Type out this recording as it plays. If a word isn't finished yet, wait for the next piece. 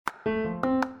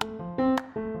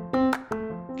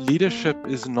Leadership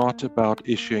is not about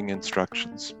issuing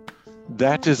instructions.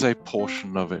 That is a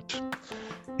portion of it.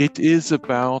 It is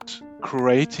about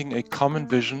creating a common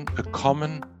vision, a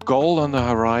common goal on the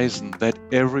horizon that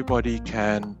everybody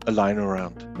can align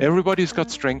around. Everybody's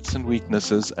got strengths and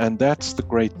weaknesses, and that's the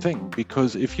great thing,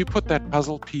 because if you put that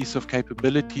puzzle piece of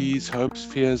capabilities, hopes,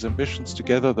 fears, ambitions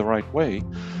together the right way,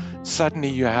 suddenly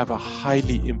you have a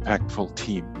highly impactful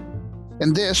team.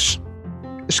 And this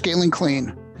is Scaling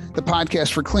Clean, the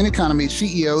podcast for clean economy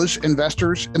CEOs,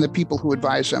 investors, and the people who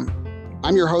advise them.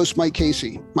 I'm your host, Mike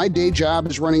Casey. My day job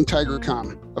is running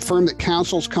TigerCom, a firm that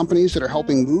counsels companies that are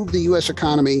helping move the U.S.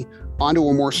 economy onto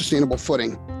a more sustainable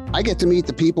footing. I get to meet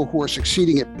the people who are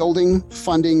succeeding at building,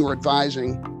 funding, or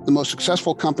advising the most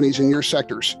successful companies in your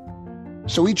sectors.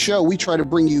 So each show, we try to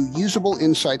bring you usable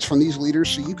insights from these leaders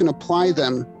so you can apply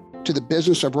them to the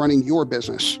business of running your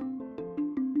business.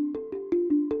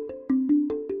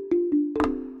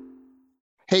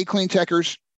 Hey, Clean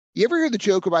Techers. You ever hear the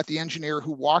joke about the engineer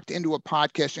who walked into a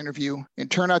podcast interview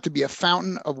and turned out to be a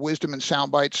fountain of wisdom and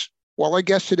sound bites? Well, our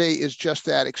guest today is just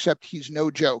that, except he's no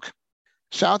joke.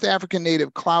 South African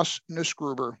native Claus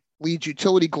Nussgruber leads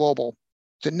Utility Global,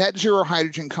 the net zero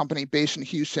hydrogen company based in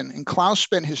Houston, and Claus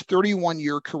spent his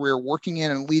 31-year career working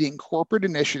in and leading corporate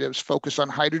initiatives focused on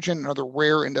hydrogen and other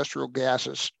rare industrial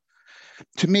gases.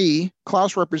 To me,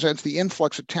 Claus represents the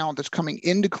influx of talent that's coming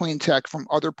into clean tech from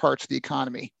other parts of the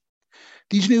economy.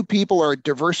 These new people are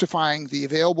diversifying the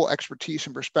available expertise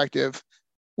and perspective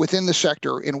within the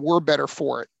sector, and we're better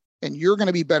for it. And you're going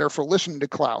to be better for listening to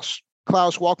Claus.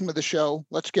 Claus, welcome to the show.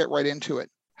 Let's get right into it.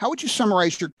 How would you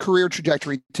summarize your career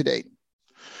trajectory to date?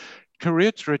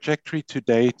 Career trajectory to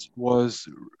date was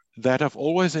that I've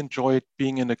always enjoyed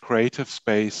being in a creative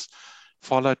space,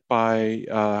 followed by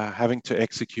having to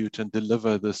execute and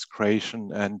deliver this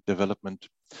creation and development.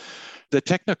 The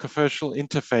techno-commercial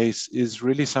interface is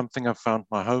really something I've found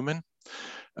my home in,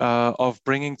 of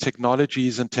bringing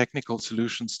technologies and technical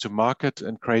solutions to market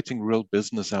and creating real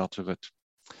business out of it.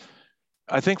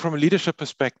 I think from a leadership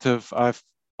perspective, I've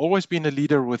always been a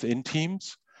leader within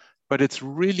teams, but it's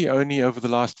really only over the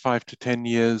last 5 to 10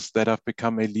 years that I've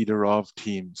become a leader of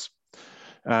teams.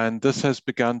 And this has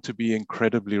begun to be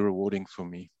incredibly rewarding for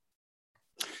me.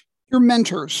 Your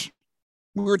mentors.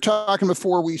 We were talking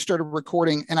before we started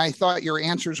recording, and I thought your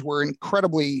answers were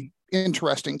incredibly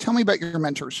interesting. Tell me about your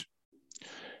mentors.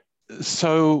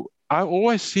 So I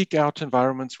always seek out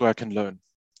environments where I can learn.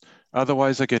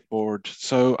 Otherwise, I get bored.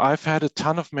 So I've had a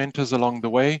ton of mentors along the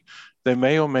way. They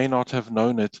may or may not have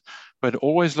known it, but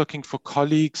always looking for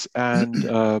colleagues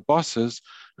and bosses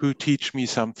who teach me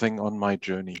something on my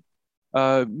journey.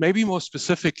 Maybe more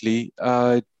specifically,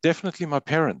 definitely my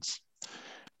parents.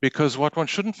 Because what one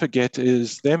shouldn't forget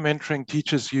is their mentoring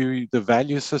teaches you the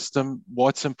value system,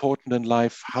 what's important in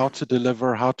life, how to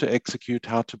deliver, how to execute,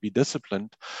 how to be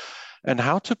disciplined, and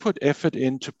how to put effort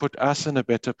in to put us in a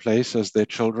better place as their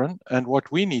children, and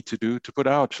what we need to do to put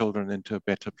our children into a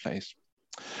better place.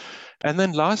 And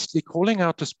then lastly, calling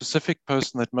out a specific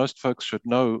person that most folks should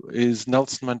know is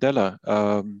Nelson Mandela.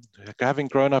 Having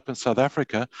grown up in South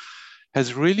Africa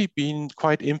has really been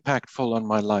quite impactful on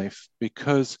my life,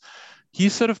 because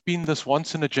he's sort of been this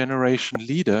once-in-a-generation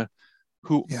leader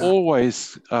who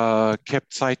always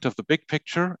kept sight of the big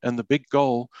picture and the big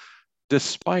goal,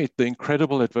 despite the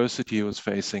incredible adversity he was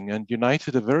facing, and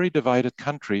united a very divided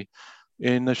country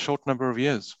in a short number of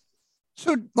years.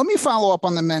 So let me follow up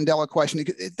on the Mandela question.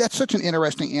 That's such an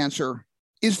interesting answer.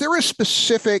 Is there a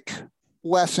specific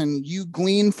lesson you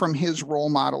gleaned from his role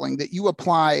modeling that you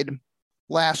applied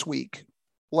last week,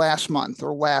 last month,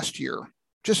 or last year?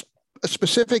 Just a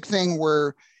specific thing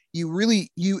where you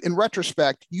in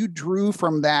retrospect, you drew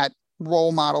from that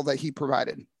role model that he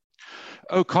provided?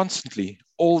 Oh, constantly,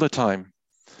 all the time.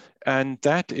 And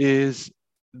that is,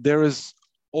 there is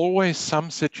always some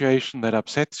situation that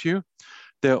upsets you.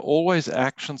 There are always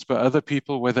actions by other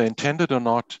people, whether intended or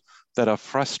not, that are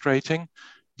frustrating,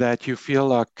 that you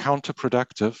feel are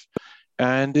counterproductive.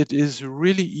 And it is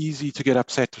really easy to get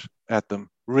upset at them,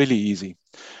 really easy.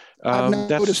 I've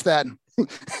noticed that.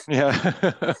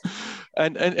 Yeah.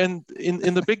 and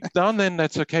in the big down then,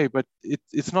 that's okay, but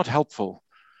it's not helpful.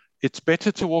 It's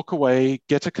better to walk away,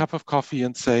 get a cup of coffee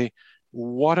and say,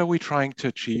 what are we trying to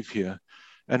achieve here?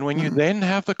 And when you then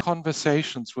have the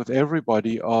conversations with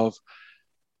everybody of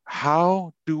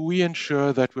how do we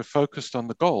ensure that we're focused on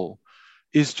the goal,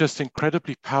 is just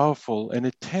incredibly powerful. And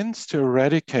it tends to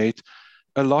eradicate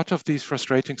a lot of these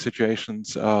frustrating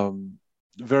situations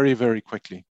very, very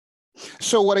quickly.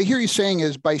 So what I hear you saying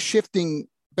is by shifting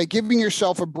by giving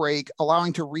yourself a break,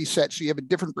 allowing to reset so you have a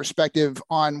different perspective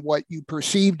on what you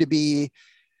perceive to be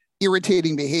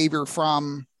irritating behavior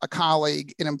from a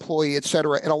colleague, an employee, et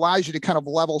cetera, it allows you to kind of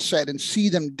level set and see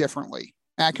them differently.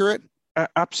 Accurate?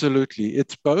 Absolutely.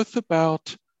 It's both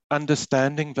about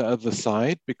understanding the other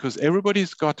side, because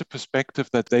everybody's got a perspective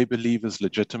that they believe is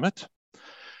legitimate.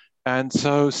 And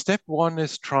so step one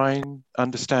is try and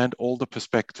understand all the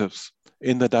perspectives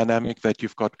in the dynamic that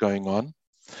you've got going on.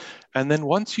 And then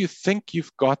once you think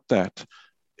you've got that,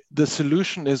 the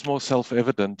solution is more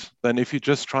self-evident than if you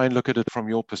just try and look at it from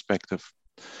your perspective.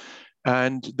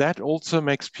 And that also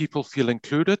makes people feel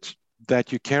included,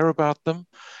 that you care about them,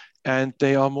 and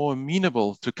they are more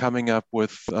amenable to coming up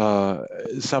with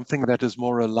something that is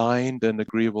more aligned and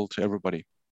agreeable to everybody.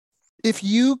 If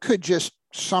you could just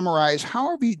summarize,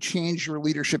 how have you changed your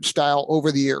leadership style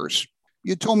over the years?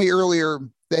 You told me earlier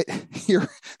that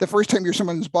the first time you're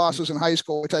someone's boss was in high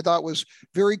school, which I thought was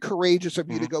very courageous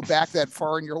of you to go back that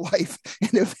far in your life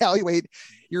and evaluate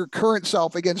your current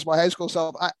self against my high school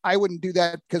self. I wouldn't do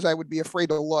that because I would be afraid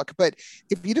to look. But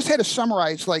if you just had to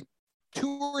summarize like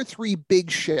 2 or 3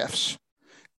 big shifts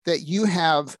that you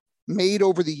have made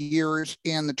over the years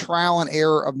and the trial and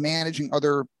error of managing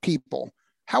other people,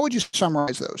 how would you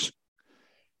summarize those?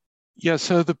 Yeah,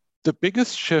 so the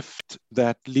biggest shift,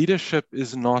 that leadership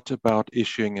is not about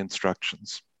issuing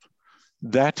instructions.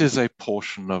 That is a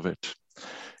portion of it.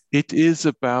 It is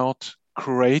about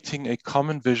creating a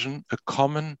common vision, a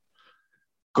common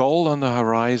goal on the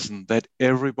horizon that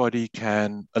everybody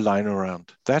can align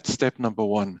around. That's step number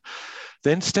one.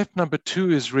 Then step number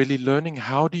 2 is really learning,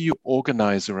 how do you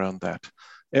organize around that?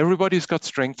 Everybody's got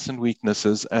strengths and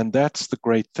weaknesses, and that's the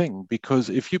great thing, because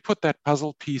if you put that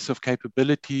puzzle piece of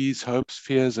capabilities, hopes,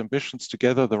 fears, ambitions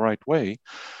together the right way,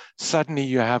 suddenly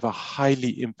you have a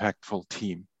highly impactful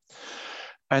team.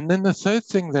 And then the third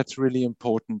thing that's really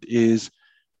important is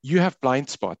you have blind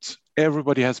spots.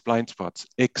 Everybody has blind spots.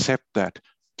 Accept that.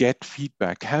 Get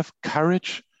feedback. Have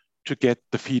courage to get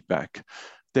the feedback.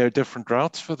 There are different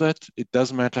routes for that. It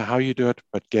doesn't matter how you do it,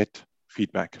 but get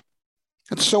feedback.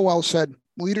 That's so well said.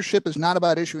 Leadership is not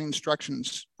about issuing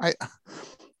instructions. I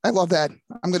love that.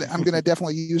 I'm gonna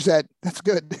definitely use that. That's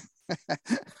good.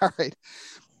 All right.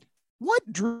 What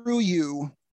drew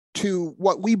you to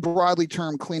what we broadly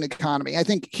term clean economy? I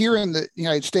think here in the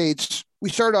United States, we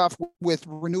started off with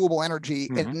renewable energy,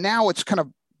 and now it's kind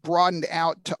of broadened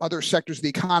out to other sectors of the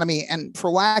economy, and for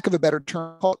lack of a better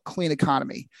term, call it clean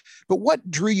economy. But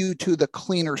what drew you to the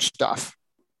cleaner stuff?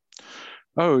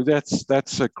 Oh,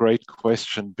 that's a great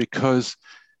question, because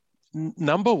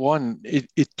number one, it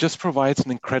just provides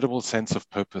an incredible sense of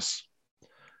purpose.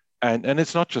 And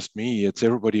it's not just me, it's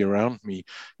everybody around me.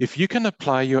 If you can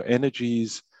apply your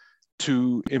energies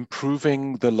to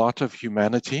improving the lot of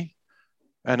humanity,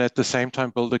 and at the same time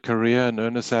build a career and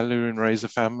earn a salary and raise a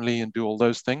family and do all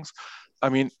those things, I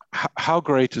mean, how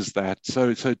great is that?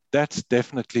 So that's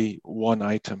definitely one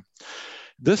item.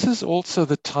 This is also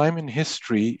the time in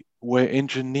history where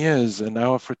engineers and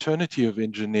our fraternity of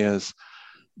engineers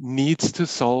needs to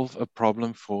solve a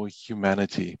problem for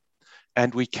humanity.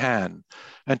 And we can.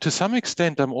 And to some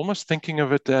extent, I'm almost thinking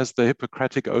of it as the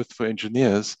Hippocratic Oath for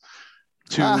engineers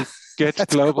to get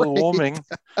global warming,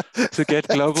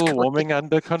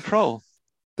 under control.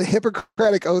 The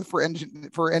Hippocratic Oath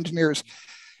for engineers.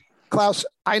 Klaus,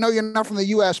 I know you're not from the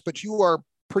US, but you are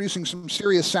producing some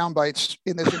serious sound bites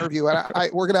in this interview.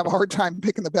 And we're going to have a hard time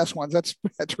picking the best ones. That's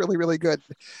really, really good.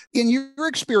 In your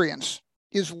experience,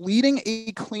 is leading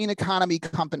a clean economy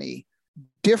company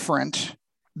different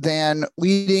than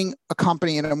leading a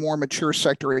company in a more mature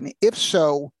sector? And if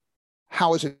so,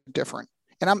 how is it different?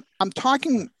 And I'm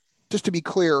talking, just to be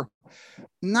clear,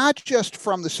 not just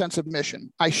from the sense of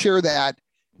mission. I share that,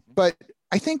 but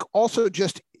I think also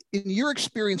just in your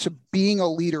experience of being a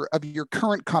leader of your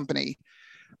current company,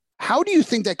 how do you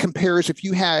think that compares if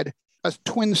you had a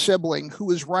twin sibling who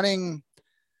was running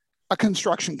a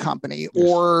construction company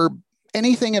or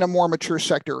anything in a more mature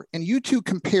sector, and you two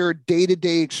compared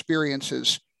day-to-day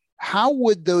experiences? How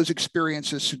would those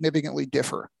experiences significantly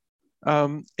differ?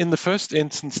 In the first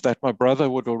instance, that my brother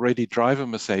would already drive a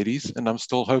Mercedes, and I'm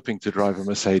still hoping to drive a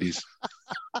Mercedes.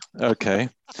 Okay.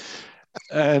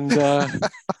 And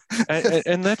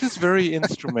that is very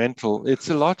instrumental.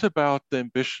 It's a lot about the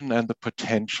ambition and the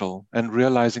potential and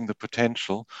realizing the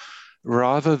potential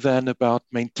rather than about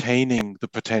maintaining the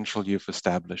potential you've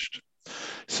established.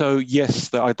 So yes,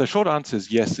 the short answer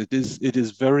is yes, it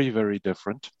is very, very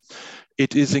different.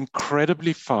 It is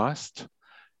incredibly fast,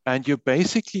 and you're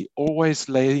basically always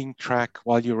laying track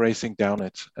while you're racing down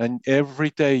it. And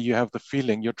every day you have the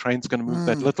feeling your train's going to move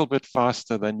that little bit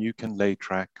faster than you can lay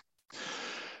track.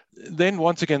 Then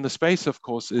once again, the space, of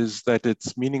course, is that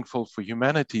it's meaningful for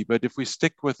humanity. But if we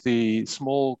stick with the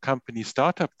small company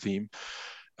startup theme,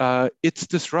 it's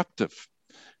disruptive.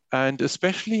 And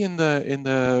especially in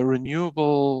the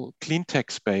renewable clean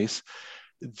tech space,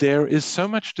 there is so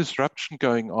much disruption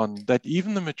going on that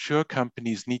even the mature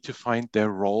companies need to find their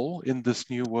role in this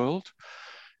new world.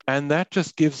 And that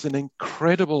just gives an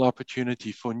incredible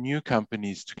opportunity for new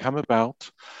companies to come about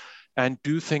and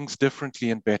do things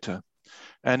differently and better.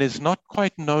 And it's not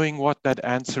quite knowing what that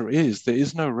answer is. There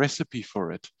is no recipe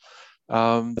for it.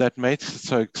 That makes it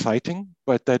so exciting,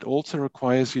 but that also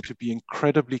requires you to be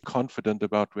incredibly confident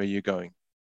about where you're going.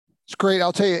 It's great.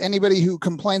 I'll tell you, anybody who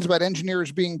complains about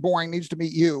engineers being boring needs to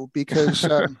meet you because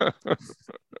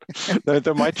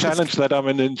They might challenge that I'm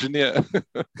an engineer.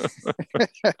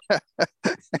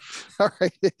 All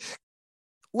right.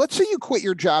 Let's say you quit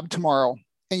your job tomorrow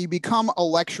and you become a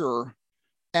lecturer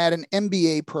at an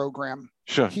MBA program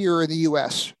here in the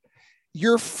US.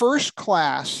 Your first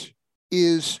class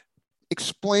is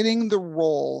explaining the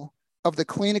role of the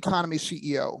clean economy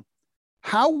CEO.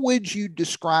 How would you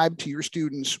describe to your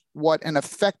students what an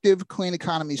effective clean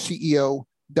economy CEO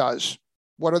does?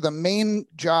 What are the main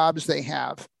jobs they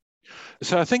have?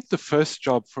 So I think the first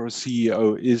job for a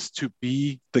CEO is to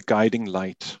be the guiding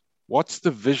light. What's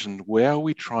the vision? Where are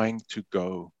we trying to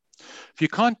go? If you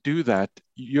can't do that,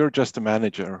 you're just a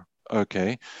manager,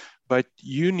 okay? But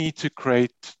you need to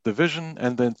create the vision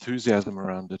and the enthusiasm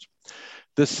around it.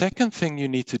 The second thing you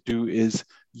need to do is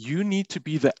you need to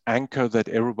be the anchor that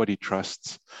everybody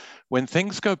trusts. When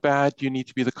things go bad, you need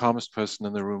to be the calmest person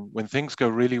in the room. When things go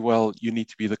really well, you need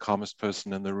to be the calmest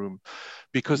person in the room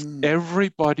because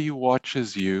everybody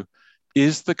watches you.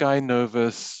 Is the guy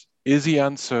nervous? Is he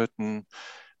uncertain?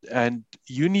 And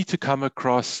you need to come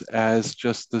across as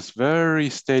just this very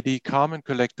steady, calm and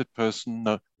collected person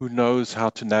who knows how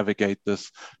to navigate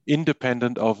this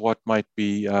independent of what might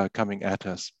be coming at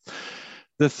us.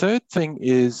 The third thing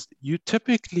is you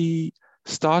typically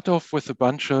start off with a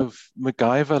bunch of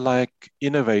MacGyver-like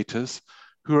innovators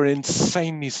who are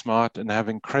insanely smart and have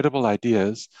incredible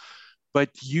ideas, but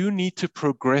you need to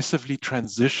progressively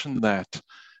transition that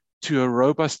to a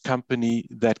robust company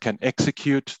that can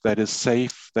execute, that is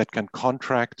safe, that can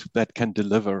contract, that can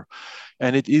deliver.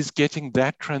 And it is getting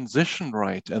that transition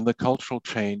right and the cultural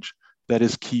change that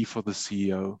is key for the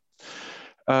CEO.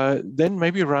 Then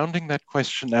maybe rounding that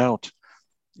question out,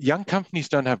 young companies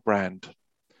don't have brand.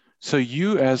 So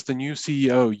you as the new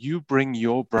CEO, you bring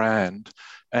your brand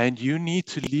and you need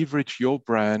to leverage your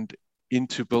brand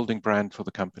into building brand for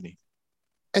the company.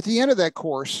 At the end of that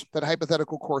course, that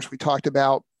hypothetical course we talked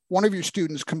about, one of your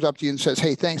students comes up to you and says,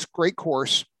 hey, thanks, great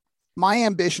course. My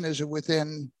ambition is that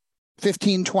within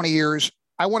 15, 20 years,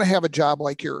 I want to have a job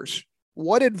like yours.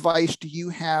 What advice do you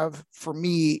have for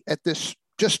me at this,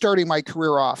 just starting my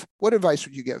career off? What advice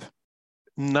would you give?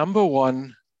 Number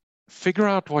one, figure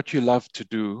out what you love to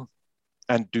do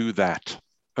and do that,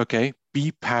 okay?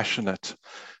 Be passionate,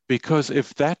 because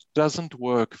if that doesn't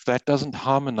work, if that doesn't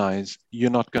harmonize, you're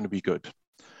not going to be good.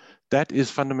 That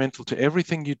is fundamental to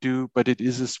everything you do, but it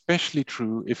is especially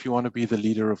true if you want to be the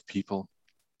leader of people.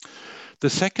 The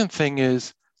second thing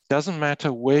is, doesn't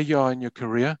matter where you are in your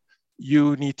career,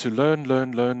 you need to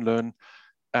learn,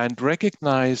 and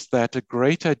recognize that a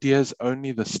great idea is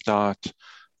only the start.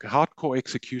 Hardcore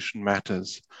execution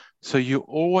matters. So you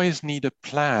always need a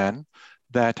plan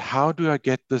that how do I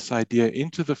get this idea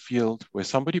into the field where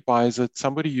somebody buys it,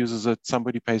 somebody uses it,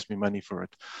 somebody pays me money for it.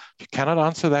 If you cannot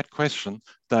answer that question,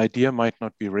 the idea might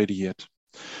not be ready yet.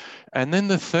 And then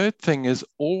the third thing is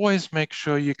always make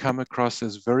sure you come across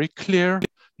as very clear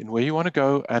in where you want to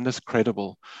go and as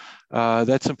credible.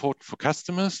 That's important for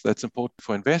customers, that's important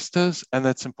for investors, and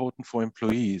that's important for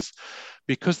employees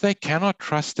because they cannot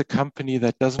trust a company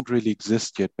that doesn't really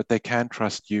exist yet, but they can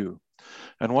trust you.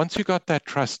 And once you got that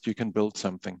trust, you can build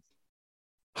something.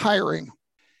 Hiring.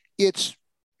 It's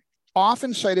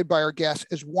often cited by our guests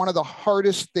as one of the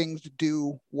hardest things to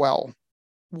do well.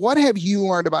 What have you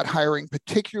learned about hiring,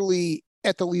 particularly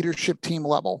at the leadership team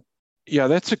level? Yeah,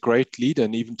 that's a great lead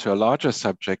and even to a larger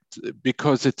subject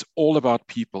because it's all about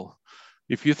people.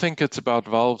 If you think it's about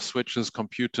valves, switches,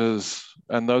 computers,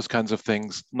 and those kinds of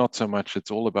things, not so much. It's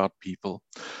all about people.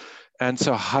 And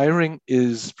so hiring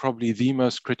is probably the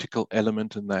most critical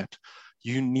element in that.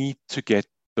 You need to get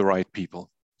the right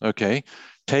people, okay?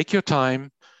 Take your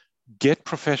time, get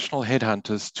professional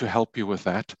headhunters to help you with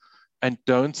that, and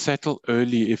don't settle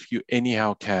early if you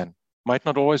anyhow can. Might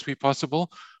not always be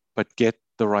possible, but get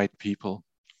the right people.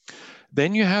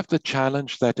 Then you have the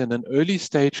challenge that in an early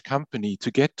stage company,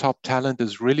 to get top talent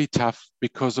is really tough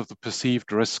because of the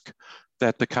perceived risk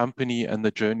that the company and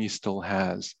the journey still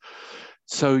has.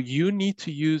 So you need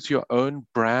to use your own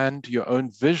brand, your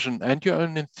own vision, and your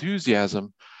own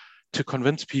enthusiasm to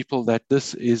convince people that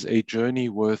this is a journey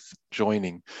worth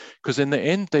joining. Because in the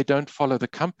end, they don't follow the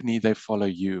company, they follow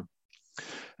you.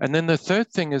 And then the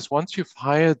third thing is, once you've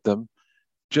hired them,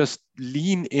 just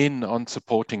lean in on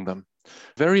supporting them.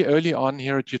 Very early on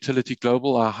here at Utility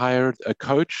Global, I hired a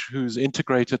coach who's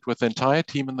integrated with the entire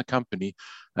team in the company.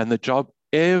 And the job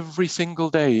every single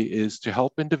day is to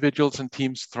help individuals and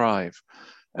teams thrive.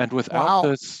 And without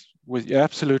this,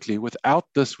 absolutely, without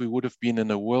this, we would have been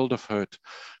in a world of hurt.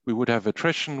 We would have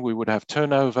attrition, we would have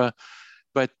turnover.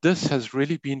 But this has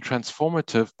really been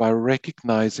transformative by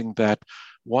recognizing that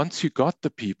once you got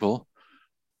the people,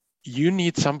 you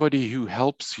need somebody who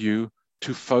helps you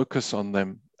to focus on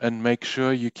them and make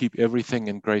sure you keep everything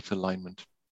in great alignment.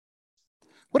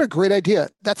 What a great idea.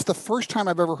 That's the first time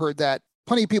I've ever heard that.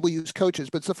 Plenty of people use coaches,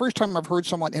 but it's the first time I've heard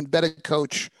someone embed a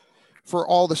coach for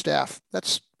all the staff. That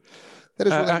is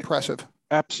really impressive.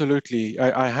 Absolutely.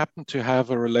 I happen to have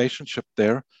a relationship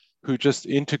there who just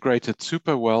integrated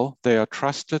super well. They are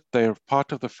trusted. They are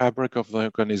part of the fabric of the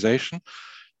organization.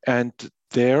 And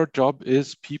their job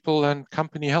is people and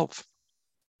company health.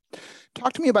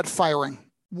 Talk to me about firing.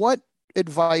 What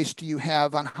advice do you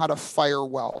have on how to fire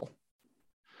well?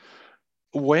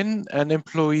 When an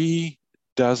employee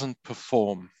doesn't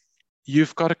perform,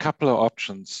 you've got a couple of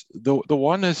options. The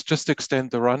one is just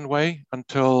extend the runway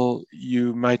until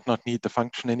you might not need the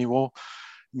function anymore.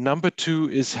 Number two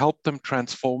is help them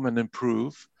transform and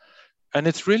improve. And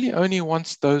it's really only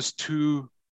once those two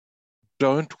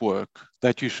don't work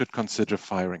that you should consider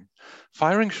firing.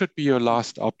 Firing should be your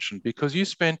last option because you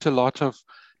spent a lot of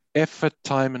effort,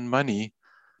 time, and money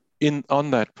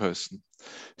on that person.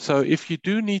 So if you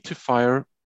do need to fire,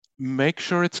 make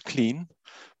sure it's clean.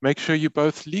 Make sure you're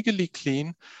both legally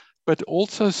clean, but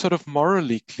also sort of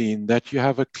morally clean, that you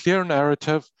have a clear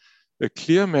narrative, a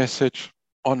clear message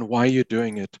on why you're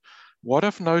doing it. What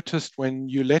I've noticed when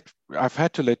I've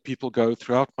had to let people go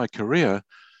throughout my career,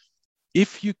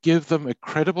 if you give them a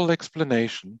credible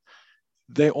explanation,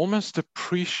 they almost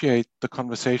appreciate the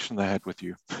conversation they had with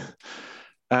you.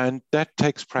 And that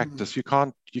takes practice. You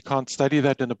can't study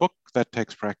that in a book. That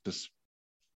takes practice.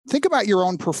 Think about your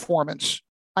own performance.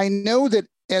 I know that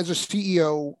as a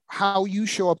CEO, how you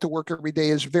show up to work every day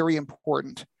is very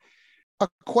important. A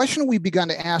question we've begun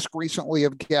to ask recently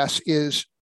of guests is,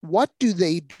 what do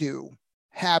they do?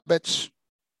 Habits,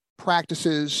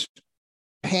 practices,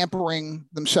 pampering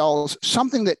themselves,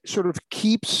 something that sort of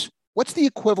keeps, what's the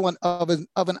equivalent of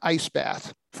an ice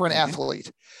bath for an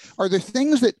athlete? Are there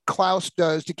things that Claus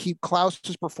does to keep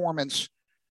Klaus's performance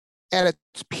at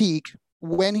its peak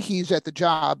when he's at the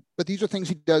job, but these are things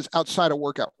he does outside of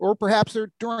workout, or perhaps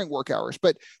they're during work hours,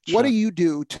 but sure. What do you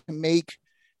do to make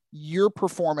your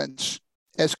performance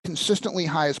as consistently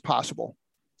high as possible?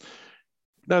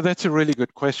 No, that's a really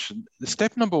good question.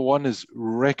 Step number one is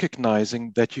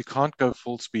recognizing that you can't go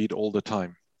full speed all the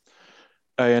time.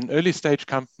 An early stage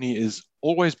company is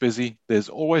always busy, there's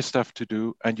always stuff to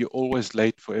do, and you're always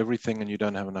late for everything and you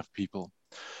don't have enough people.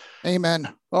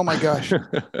 Amen. Oh my gosh.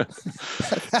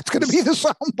 That's going to be the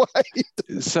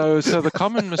soundbite. So the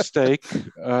common mistake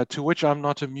to which I'm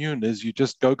not immune is you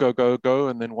just go,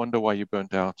 and then wonder why you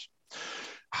burnt out.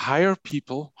 Hire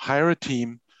people, hire a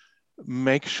team,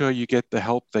 make sure you get the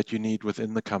help that you need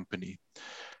within the company.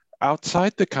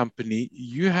 Outside the company,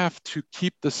 you have to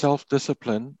keep the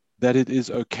self-discipline that it is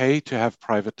okay to have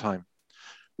private time.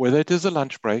 Whether it is a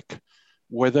lunch break,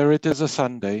 whether it is a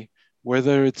Sunday,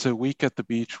 whether it's a week at the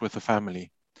beach with a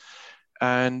family.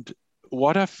 And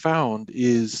what I've found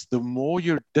is the more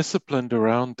you're disciplined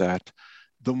around that,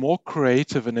 the more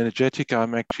creative and energetic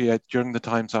I'm actually at during the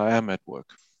times I am at work.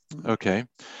 Okay.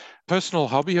 Personal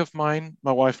hobby of mine,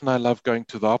 my wife and I love going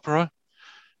to the opera.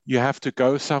 You have to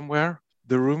go somewhere,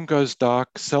 the room goes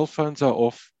dark, cell phones are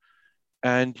off,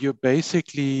 and you're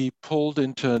basically pulled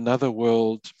into another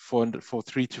world for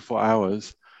 3 to 4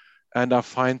 hours. And I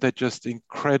find that just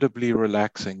incredibly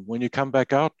relaxing. When you come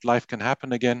back out, life can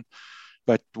happen again.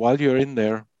 But while you're in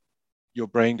there, your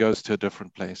brain goes to a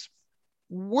different place.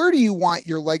 Where do you want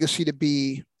your legacy to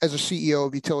be as a CEO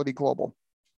of Utility Global?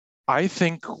 I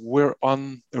think we're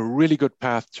on a really good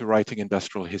path to writing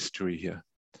industrial history here.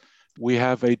 We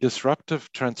have a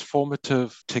disruptive,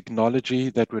 transformative technology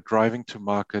that we're driving to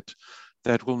market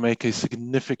that will make a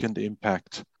significant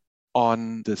impact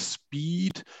on the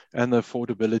speed and the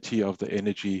affordability of the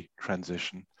energy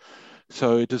transition.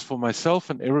 So it is for myself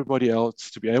and everybody else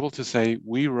to be able to say,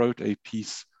 we wrote a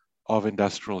piece of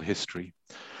industrial history.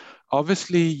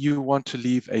 Obviously, you want to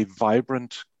leave a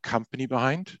vibrant company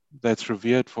behind that's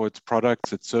revered for its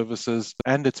products, its services,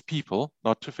 and its people,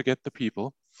 not to forget the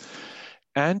people,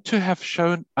 and to have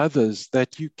shown others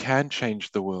that you can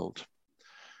change the world.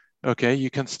 Okay, you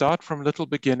can start from little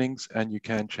beginnings and you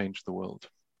can change the world.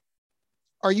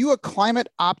 Are you a climate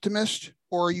optimist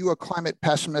or are you a climate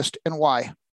pessimist, and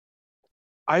why?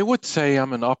 I would say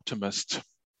I'm an optimist,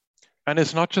 and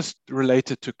it's not just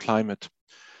related to climate.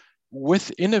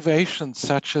 With innovations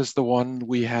such as the one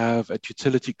we have at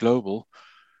Utility Global,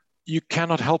 you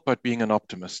cannot help but being an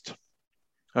optimist.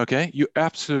 Okay,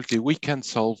 we can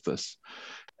solve this.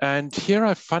 And here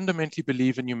I fundamentally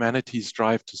believe in humanity's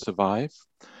drive to survive.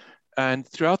 And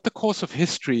throughout the course of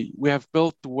history, we have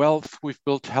built wealth, we've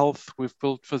built health, we've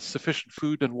built for sufficient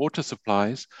food and water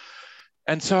supplies.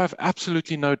 And so I have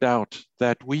absolutely no doubt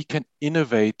that we can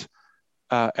innovate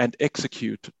and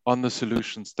execute on the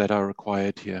solutions that are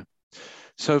required here.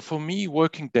 So for me,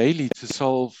 working daily to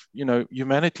solve,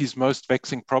 humanity's most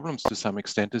vexing problems to some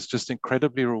extent is just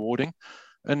incredibly rewarding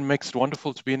and makes it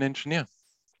wonderful to be an engineer.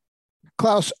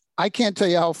 Claus, I can't tell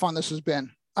you how fun this has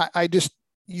been.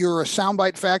 You're a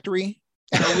soundbite factory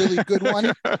and a really good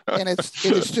one. And it's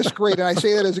just great. And I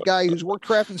say that as a guy who's worked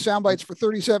crafting soundbites for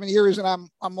 37 years. And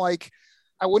I'm like,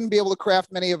 I wouldn't be able to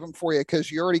craft many of them for you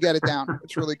because you already got it down.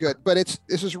 It's really good. But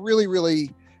this is really,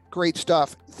 really great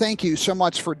stuff. Thank you so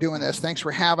much for doing this. Thanks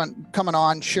for coming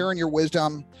on, sharing your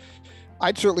wisdom.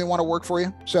 I'd certainly want to work for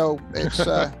you. So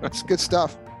it's good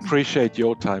stuff. Appreciate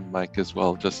your time, Mike, as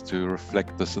well, just to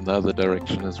reflect this in the other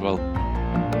direction as well.